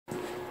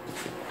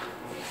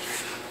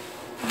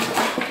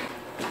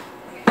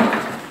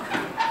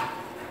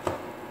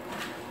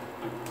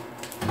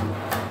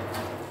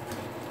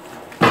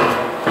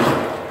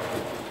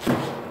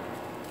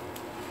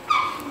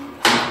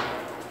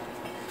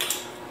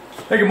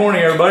Hey, good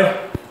morning everybody.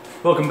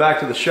 Welcome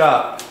back to the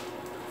shop.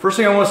 First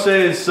thing I want to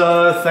say is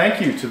thank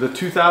you to the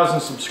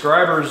 2,000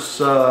 subscribers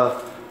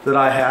that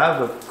I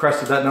have. I've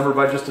crested that number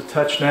by just a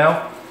touch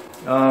now.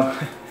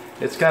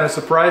 It's kind of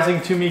surprising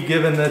to me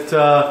given that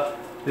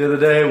the other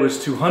day it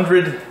was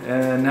 200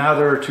 and now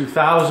there are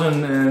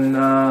 2,000, and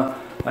I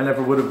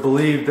never would have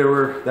believed there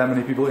were that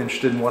many people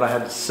interested in what I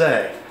had to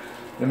say.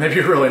 And maybe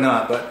you're really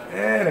not, but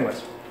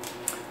anyways.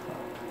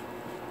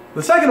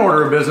 The second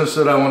order of business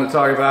that I want to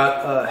talk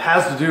about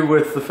has to do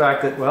with the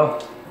fact that,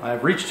 well,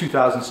 I've reached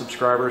 2,000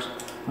 subscribers.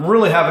 I'm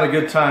really having a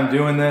good time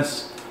doing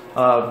this,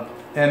 and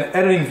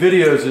editing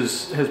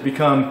videos has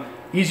become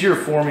easier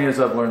for me as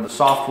I've learned the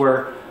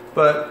software,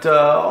 but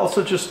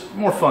also just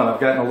more fun. I've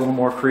gotten a little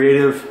more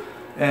creative,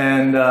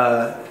 and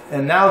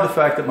now the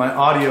fact that my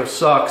audio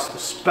sucks,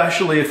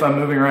 especially if I'm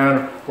moving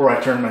around or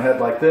I turn my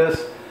head like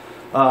this,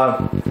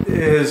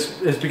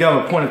 has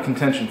become a point of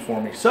contention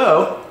for me.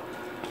 So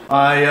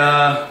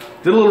I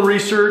did a little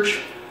research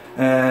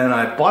and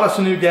I bought us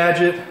a new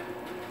gadget,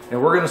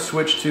 and we're going to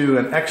switch to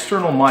an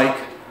external mic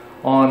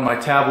on my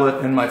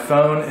tablet and my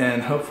phone,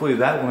 and hopefully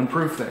that will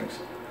improve things.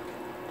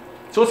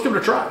 So let's give it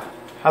a try.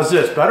 How's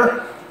this?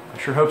 Better? I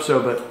sure hope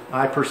so, but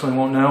I personally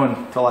won't know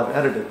until I've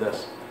edited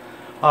this.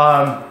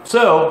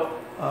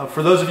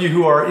 For those of you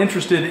who are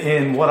interested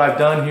in what I've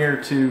done here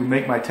to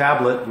make my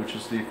tablet, which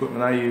is the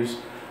equipment I use,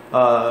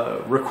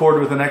 record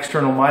with an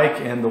external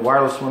mic and the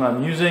wireless one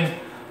I'm using,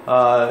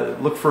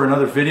 look for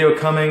another video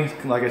coming.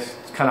 Like it's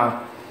kind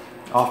of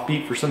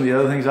offbeat for some of the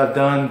other things I've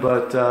done,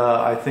 but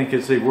I think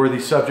it's a worthy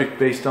subject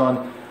based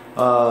on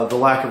the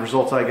lack of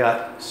results I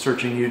got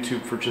searching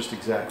YouTube for just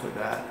exactly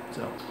that.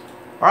 So,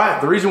 all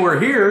right, the reason we're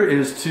here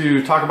is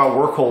to talk about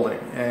work holding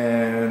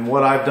and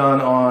what I've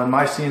done on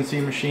my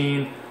CNC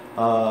machine,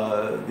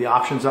 the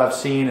options I've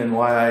seen and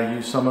why I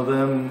use some of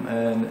them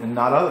and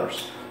not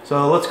others.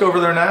 So let's go over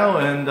there now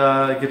and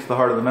get to the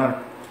heart of the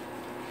matter.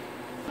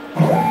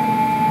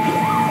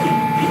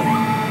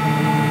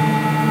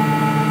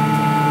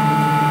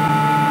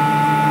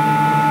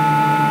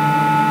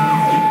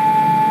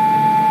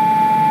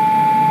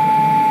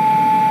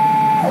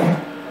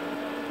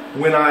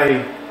 When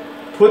I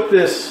put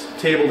this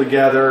table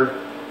together,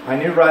 I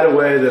knew right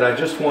away that I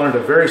just wanted a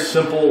very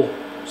simple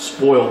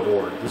spoil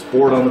board. This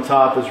board on the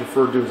top is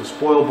referred to as a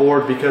spoil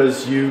board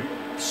because you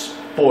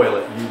spoil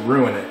it, you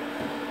ruin it.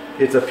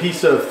 It's a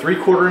piece of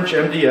 3/4 inch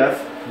MDF,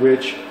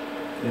 which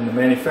in the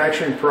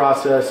manufacturing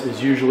process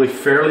is usually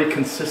fairly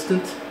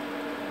consistent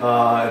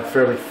and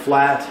fairly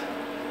flat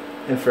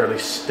and fairly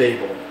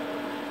stable.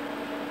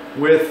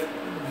 With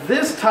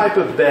this type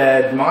of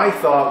bed, my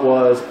thought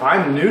was,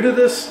 I'm new to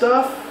this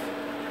stuff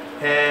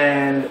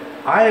and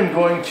I am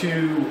going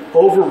to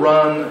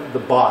overrun the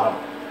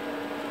bottom.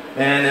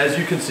 And as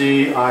you can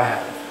see, I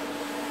have.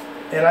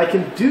 And I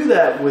can do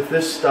that with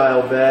this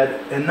style bed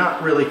and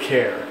not really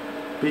care,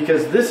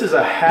 because this is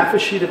a half a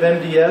sheet of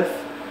MDF,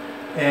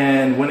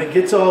 and when it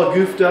gets all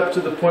goofed up to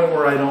the point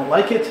where I don't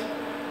like it,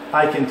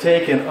 I can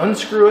take and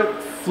unscrew it,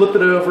 flip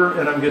it over,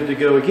 and I'm good to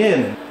go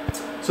again.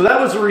 So that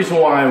was the reason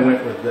why I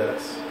went with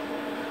this.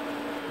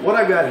 What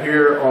I've got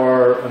here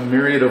are a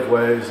myriad of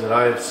ways that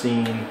I have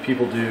seen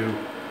people do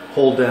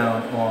hold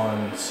down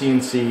on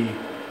CNC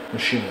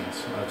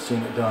machines. I've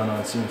seen it done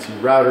on CNC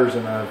routers,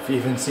 and I've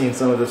even seen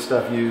some of this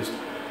stuff used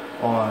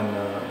on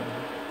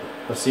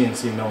a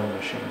CNC milling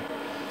machine.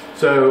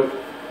 So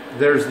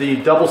there's the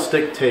double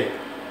stick tape.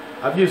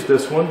 I've used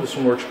this one. This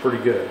one works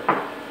pretty good.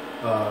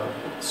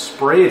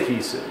 Spray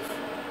adhesive.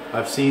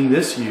 I've seen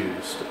this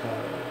used.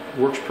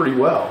 Works pretty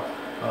well.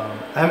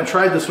 I haven't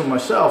tried this one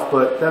myself,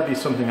 but that'd be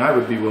something I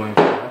would be willing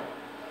to try.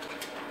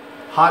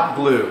 Hot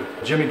glue.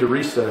 Jimmy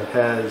DeRisa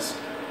has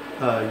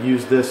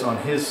used this on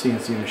his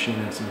CNC machine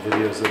in some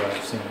videos that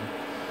I've seen.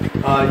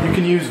 You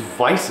can use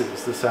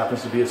vices. This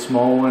happens to be a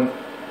small one.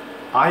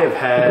 I have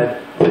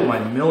had my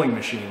milling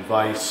machine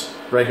vise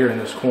right here in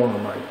this corner,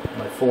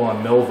 my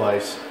full-on mill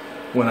vise,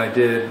 when I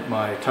did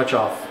my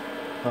touch-off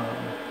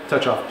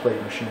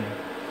plate machining.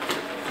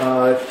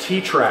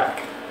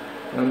 T-track.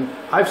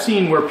 I've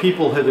seen where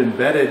people have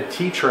embedded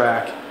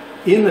T-track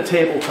in the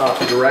tabletop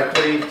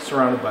directly,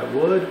 surrounded by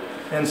wood,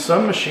 and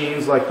some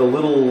machines, like the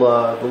little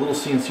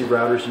CNC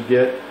routers you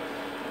get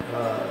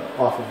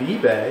off of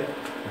eBay,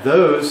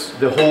 those,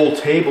 the whole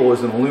table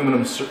is an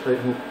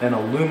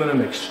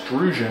aluminum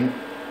extrusion,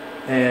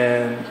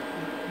 and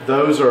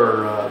those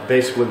are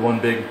basically one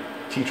big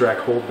T-track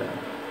hold down.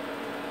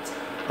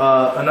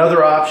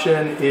 Another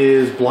option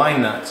is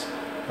blind nuts,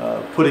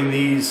 putting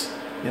these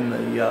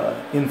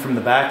in from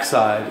the back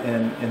side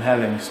and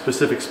having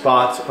specific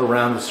spots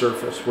around the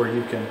surface where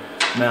you can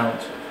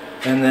mount.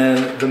 And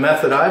then the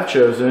method I've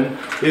chosen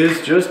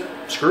is just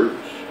screws.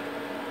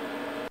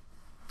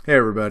 Hey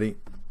everybody,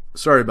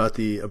 sorry about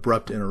the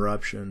abrupt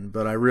interruption,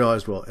 but I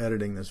realized while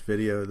editing this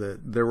video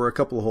that there were a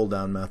couple of hold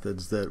down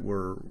methods that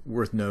were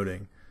worth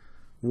noting.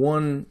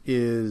 One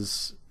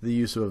is the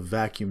use of a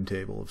vacuum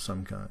table of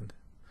some kind.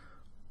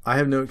 I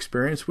have no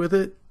experience with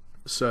it,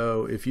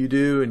 so if you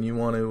do and you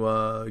want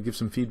to give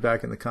some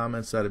feedback in the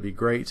comments, that'd be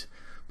great.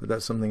 but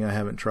that's something I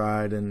haven't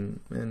tried and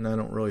I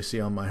don't really see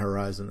on my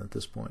horizon at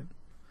this point.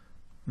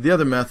 The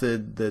other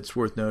method that's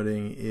worth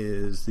noting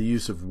is the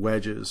use of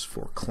wedges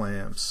for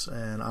clamps,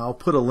 and I'll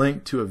put a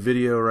link to a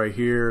video right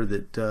here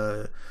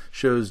that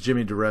shows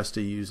Jimmy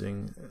DeResta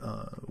using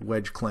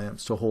wedge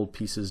clamps to hold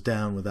pieces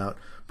down without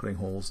putting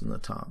holes in the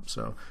top.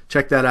 So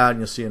check that out and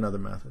you'll see another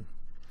method.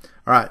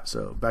 Alright,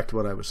 so back to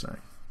what I was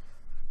saying.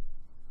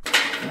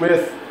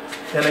 With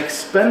an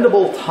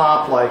expendable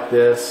top like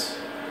this,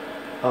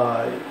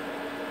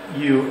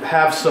 you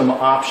have some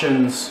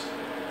options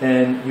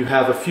and you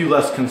have a few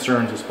less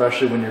concerns,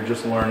 especially when you're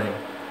just learning.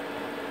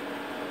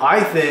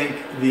 I think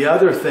the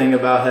other thing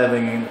about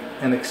having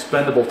an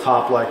expendable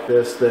top like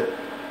this that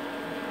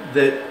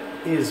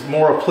is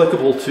more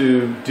applicable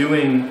to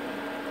doing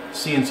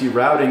CNC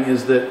routing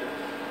is that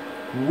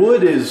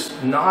wood is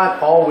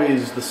not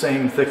always the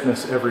same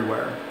thickness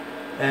everywhere.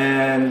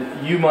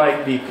 And you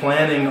might be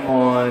planning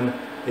on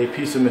a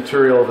piece of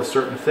material of a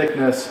certain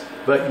thickness,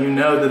 but you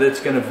know that it's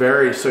going to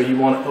vary, so you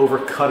want to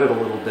overcut it a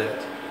little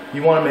bit.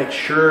 You want to make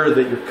sure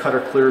that your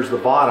cutter clears the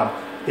bottom.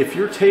 If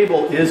your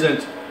table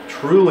isn't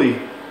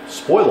truly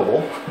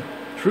spoilable,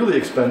 truly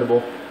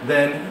expendable,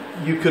 then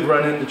you could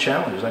run into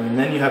challenges. I mean,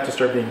 then you have to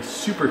start being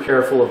super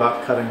careful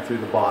about cutting through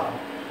the bottom.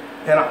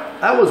 And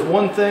that was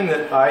one thing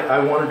that I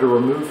wanted to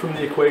remove from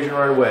the equation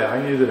right away.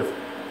 I knew that if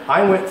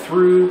I went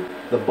through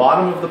the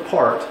bottom of the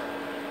part,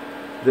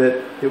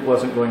 that it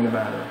wasn't going to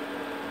matter.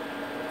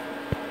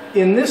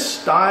 In this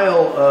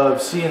style of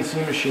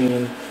CNC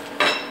machine,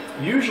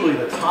 usually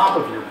the top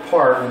of your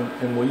part,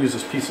 and we'll use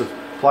this piece of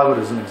plywood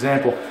as an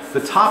example, the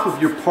top of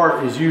your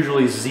part is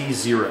usually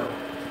Z0.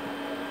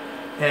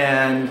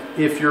 And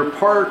if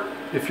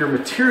your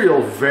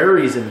material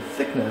varies in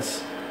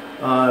thickness,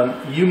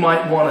 you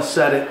might want to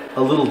set it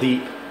a little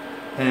deep.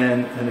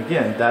 And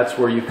again, that's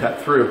where you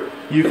cut through.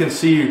 You can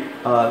see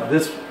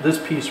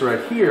this piece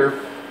right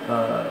here,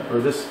 or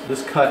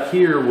this cut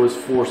here was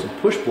for some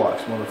push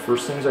blocks, one of the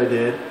first things I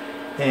did.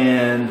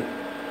 And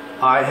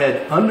I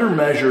had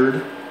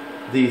undermeasured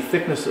the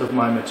thickness of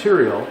my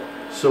material,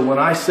 so when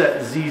I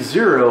set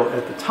Z0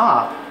 at the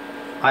top,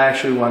 I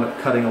actually wound up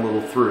cutting a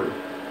little through.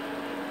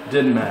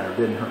 Didn't matter,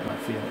 didn't hurt my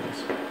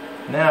feelings.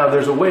 Now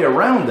there's a way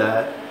around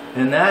that,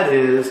 and that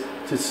is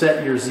to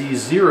set your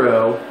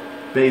Z0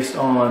 based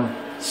on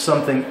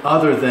something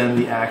other than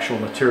the actual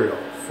material.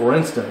 For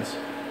instance,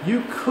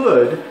 you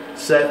could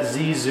set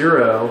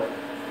Z0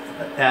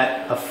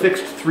 at a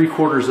fixed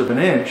 3/4 of an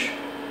inch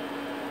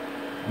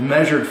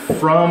measured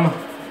from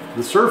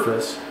the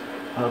surface,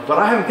 but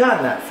I haven't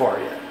gotten that far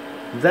yet.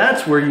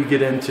 That's where you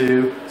get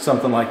into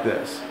something like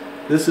this.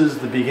 This is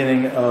the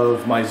beginning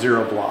of my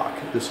zero block.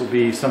 This will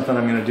be something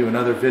I'm going to do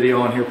another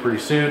video on here pretty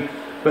soon,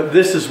 but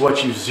this is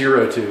what you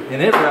zero to,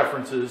 and it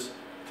references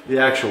the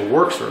actual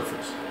work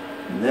surface.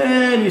 And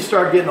then you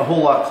start getting a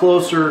whole lot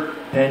closer,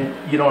 and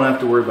you don't have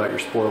to worry about your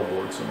spoil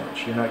board so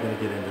much. You're not going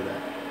to get into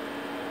that.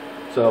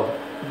 So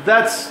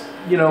that's,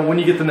 you know, when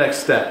you get the next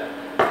step.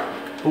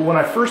 But when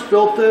I first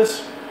built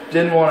this,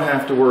 didn't want to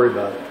have to worry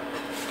about it.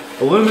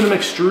 Aluminum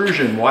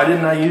extrusion, why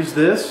didn't I use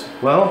this?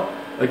 Well,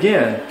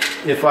 again,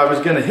 if I was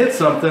going to hit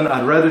something,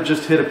 I'd rather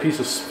just hit a piece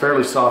of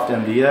fairly soft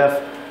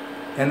MDF.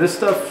 And this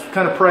stuff's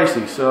kind of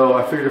pricey, so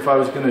I figured if I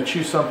was going to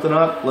chew something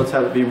up, let's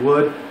have it be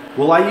wood.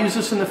 Will I use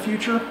this in the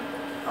future?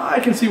 I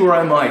can see where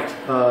I might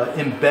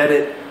embed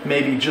it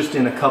maybe just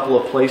in a couple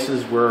of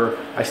places where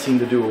I seem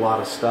to do a lot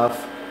of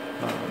stuff.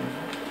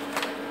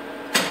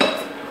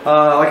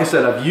 Like I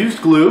said, I've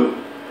used glue.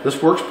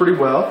 This works pretty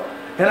well.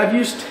 And I've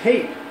used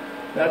tape.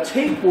 Now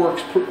tape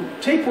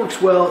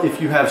works well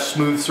if you have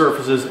smooth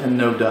surfaces and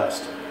no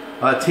dust.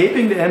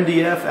 Taping to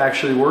MDF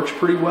actually works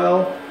pretty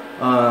well.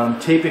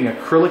 Taping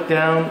acrylic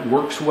down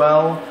works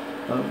well.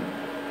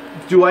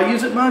 Do I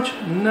use it much?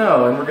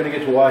 No, and we're going to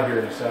get to why here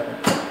in a second.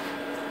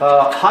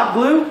 Hot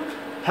glue,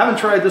 haven't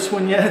tried this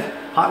one yet.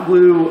 Hot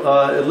glue,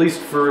 at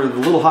least for the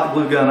little hot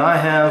glue gun I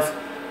have,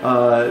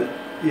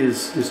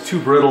 is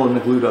too brittle and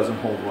the glue doesn't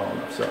hold well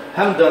enough. So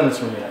haven't done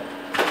this one yet.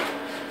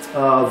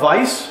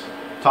 Vise,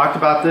 talked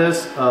about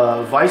this.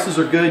 Vices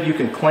are good. You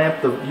can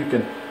you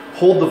can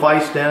hold the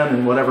vise down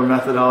in whatever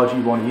methodology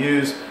you want to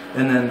use,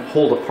 and then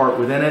hold a part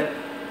within it.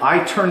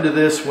 I turn to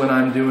this when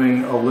I'm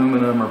doing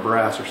aluminum or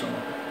brass or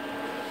something.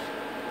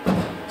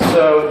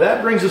 So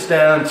that brings us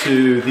down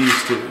to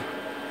these two,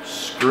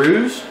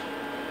 screws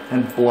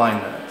and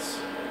blind nuts.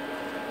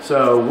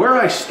 So where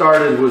I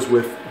started was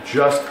with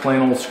just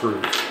plain old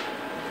screws.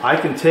 I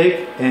can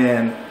take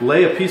and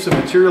lay a piece of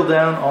material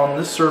down on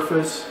this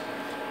surface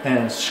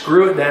and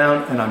screw it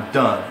down, and I'm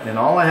done. And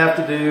all I have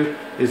to do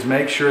is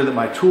make sure that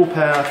my tool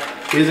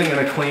path isn't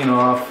going to clean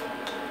off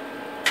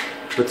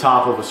the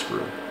top of a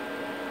screw.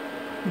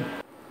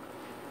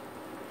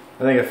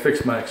 I think I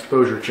fixed my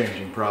exposure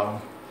changing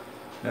problem,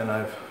 and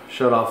I've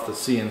shut off the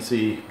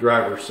CNC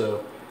driver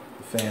so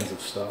the fans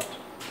have stopped.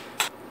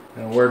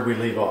 And where'd we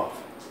leave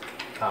off?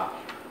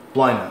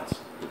 Blind nuts.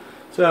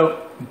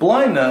 So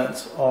blind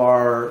nuts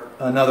are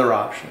another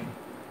option,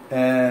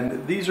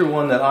 and these are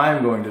one that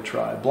I'm going to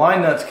try.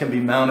 Blind nuts can be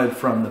mounted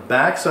from the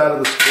back side of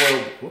the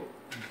spoil.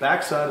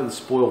 backside of the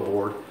spoil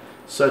board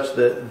such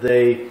that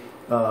they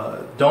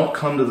don't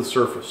come to the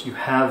surface. You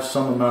have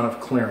some amount of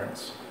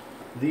clearance.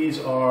 These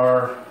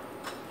are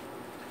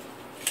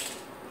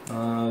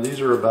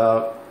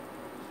about,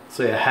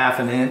 say, a half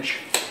an inch,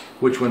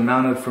 which when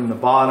mounted from the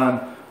bottom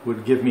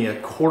would give me a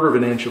quarter of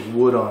an inch of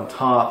wood on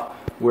top,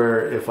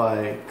 where if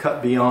I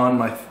cut beyond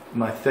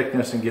my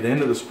thickness and get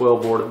into the spoil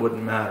board, it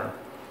wouldn't matter.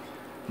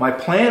 My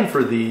plan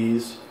for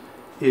these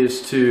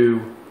is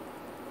to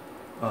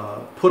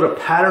put a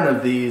pattern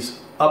of these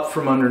up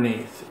from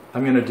underneath.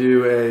 I'm going to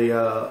do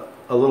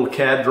a little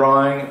CAD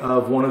drawing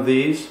of one of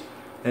these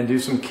and do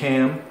some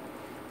cam,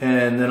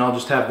 and then I'll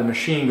just have the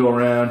machine go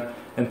around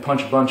and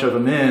punch a bunch of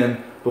them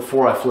in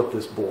before I flip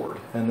this board,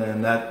 and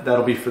then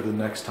that'll be for the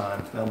next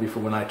time. That'll be for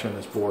when I turn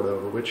this board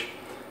over, which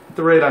at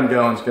the rate I'm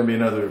going is going to be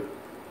another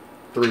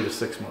 3 to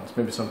 6 months,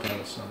 maybe sometime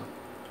this summer.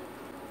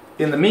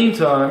 In the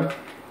meantime,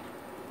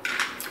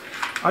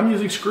 I'm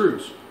using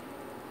screws.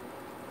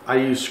 I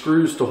use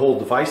screws to hold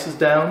devices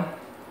down.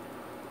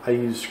 I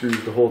use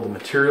screws to hold the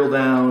material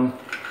down.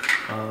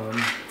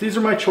 These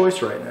are my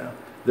choice right now.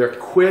 They're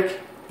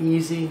quick,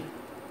 easy,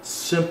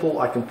 simple.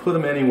 I can put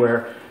them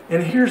anywhere.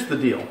 And here's the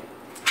deal.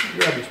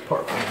 Grab this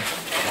part for me.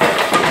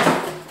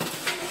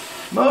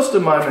 Most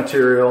of my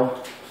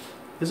material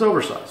is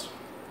oversized.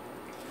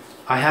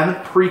 I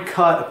haven't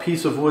pre-cut a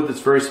piece of wood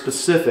that's very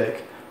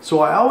specific, so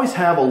I always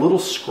have a little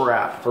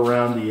scrap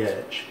around the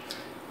edge.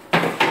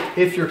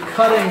 If you're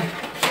cutting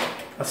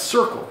a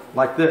circle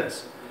like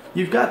this,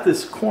 you've got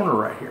this corner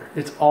right here.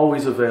 It's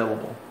always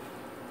available.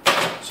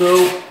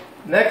 So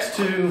next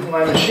to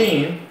my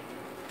machine,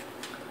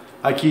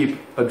 I keep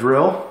a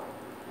drill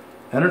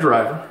and a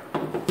driver,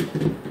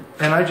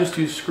 and I just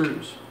use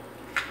screws.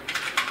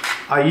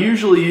 I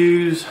usually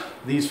use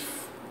these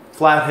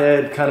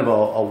flathead, kind of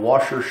a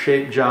washer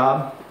shaped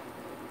job.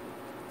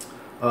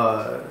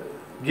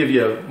 Give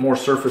you more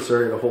surface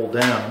area to hold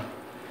down,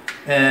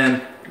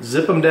 and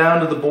zip them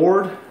down to the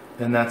board,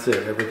 and that's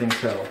it. Everything's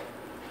held.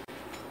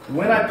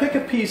 When I pick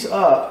a piece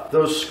up,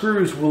 those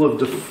screws will have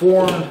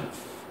deformed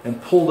and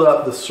pulled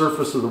up the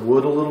surface of the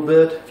wood a little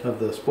bit of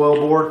the spoil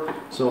board.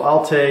 So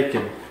I'll take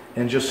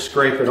and just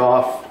scrape it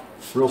off,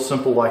 real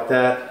simple like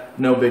that.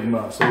 No big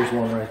muss. There's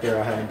one right there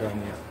I haven't done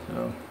yet.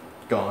 So,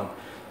 gone.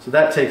 So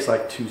that takes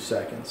like 2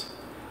 seconds.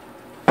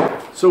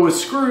 So with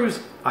screws,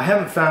 I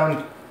haven't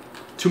found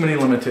too many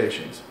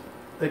limitations.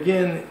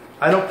 Again,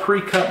 I don't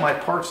pre-cut my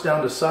parts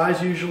down to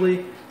size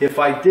usually. If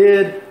I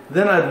did,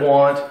 then I'd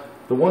want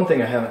the one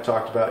thing I haven't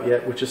talked about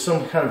yet, which is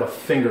some kind of a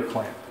finger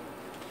clamp.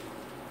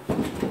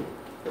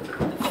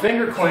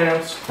 Finger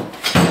clamps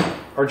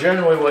are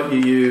generally what you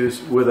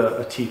use with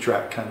a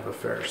T-track kind of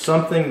affair.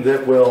 Something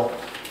that will,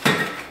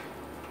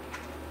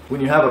 when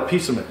you have a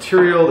piece of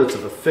material that's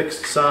of a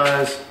fixed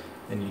size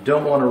and you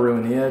don't want to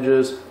ruin the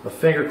edges, a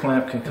finger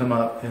clamp can come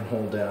up and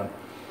hold down.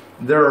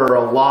 There are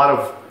a lot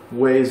of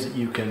ways that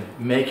you can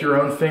make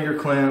your own finger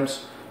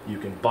clamps. You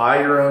can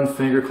buy your own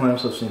finger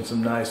clamps. I've seen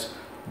some nice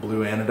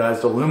blue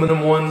anodized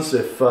aluminum ones,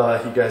 if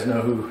you guys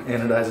know who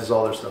anodizes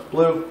all their stuff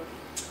blue.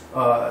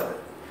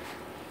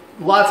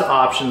 Lots of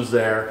options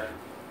there.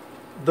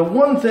 The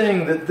one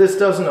thing that this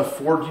doesn't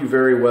afford you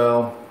very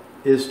well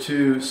is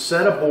to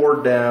set a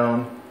board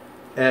down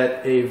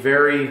at a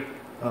very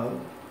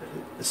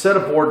set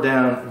a board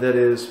down that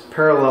is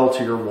parallel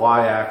to your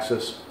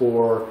y-axis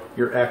or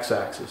your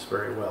x-axis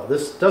very well.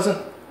 This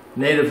doesn't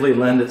natively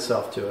lend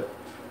itself to it,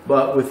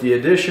 but with the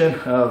addition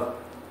of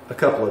a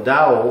couple of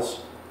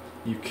dowels,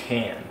 you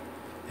can.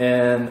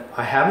 And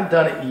I haven't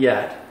done it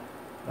yet.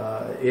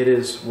 It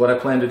is what I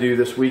plan to do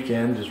this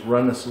weekend, just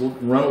run a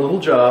little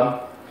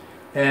job,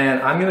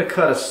 and I'm going to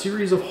cut a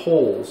series of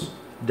holes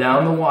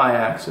down the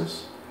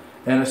y-axis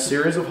and a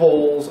series of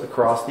holes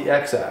across the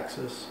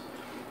x-axis.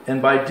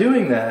 And by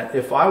doing that,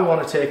 if I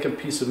want to take a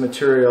piece of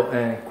material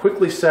and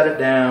quickly set it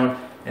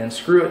down and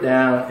screw it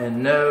down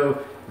and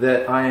know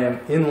that I am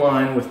in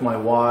line with my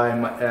y,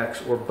 my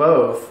x, or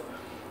both,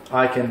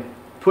 I can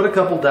put a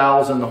couple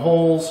dowels in the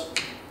holes.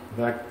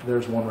 In fact,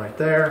 there's one right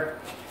there.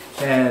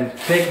 And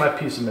take my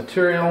piece of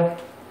material,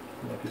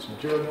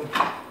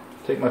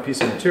 take my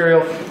piece of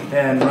material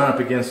and run up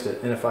against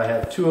it. And if I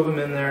have two of them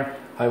in there,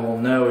 I will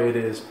know it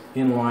is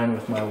in line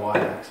with my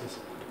y-axis.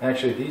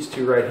 Actually, these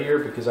two right here,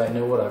 because I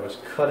know what I was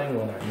cutting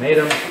when I made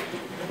them,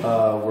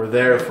 were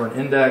there for an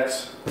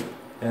index,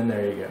 and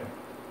there you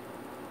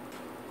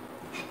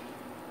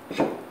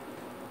go.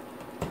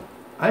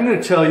 I'm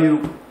going to tell you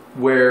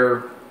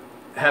where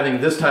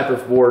having this type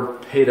of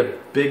board paid a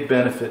big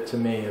benefit to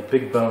me, a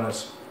big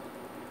bonus.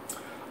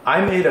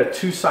 I made a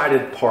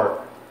two-sided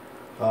part,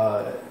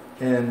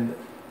 and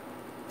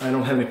I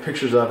don't have any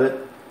pictures of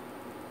it,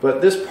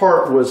 but this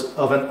part was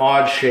of an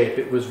odd shape.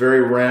 It was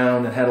very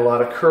round and had a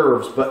lot of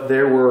curves, but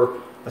there were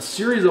a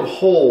series of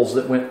holes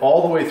that went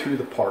all the way through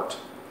the part.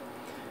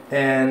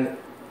 And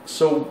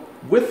so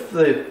with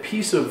the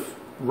piece of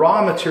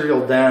raw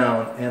material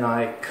down and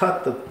I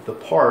cut the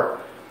part,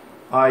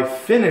 I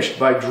finished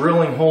by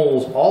drilling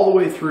holes all the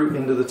way through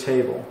into the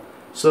table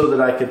so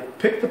that I could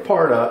pick the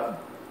part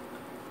up,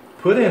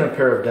 put in a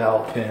pair of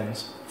dowel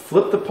pins,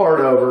 flip the part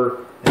over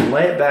and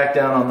lay it back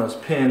down on those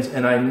pins,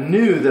 and I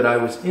knew that I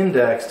was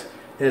indexed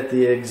at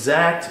the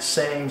exact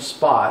same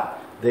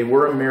spot. They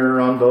were a mirror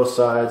on both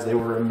sides. They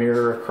were a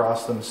mirror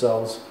across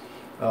themselves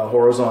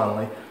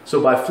horizontally.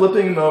 So by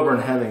flipping them over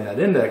and having that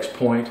index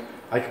point,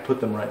 I could put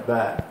them right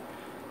back.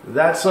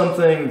 That's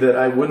something that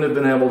I wouldn't have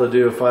been able to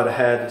do if I'd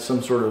had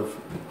some sort of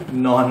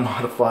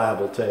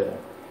non-modifiable table.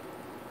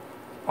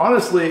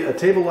 Honestly, a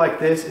table like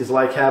this is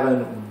like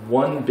having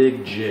one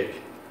big jig.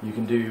 You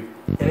can do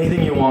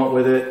anything you want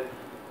with it,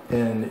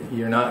 and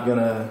you're not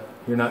gonna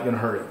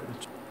hurt it.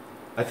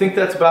 I think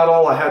that's about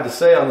all I had to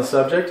say on the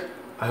subject.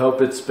 I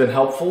hope it's been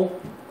helpful.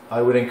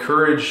 I would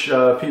encourage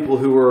people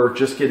who are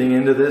just getting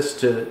into this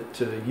to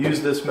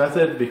use this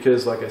method,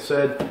 because like I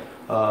said,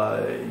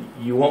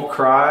 you won't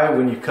cry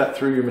when you cut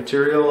through your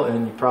material,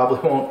 and you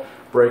probably won't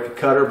break a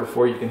cutter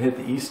before you can hit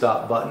the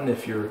e-stop button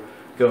if you're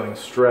going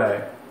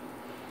stray.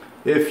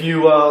 If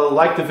you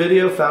liked the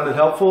video, found it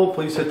helpful,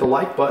 please hit the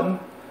like button.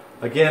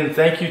 Again,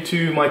 thank you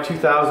to my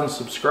 2,000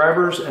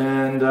 subscribers,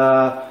 and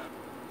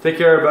take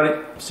care everybody.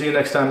 See you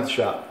next time at the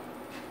shop.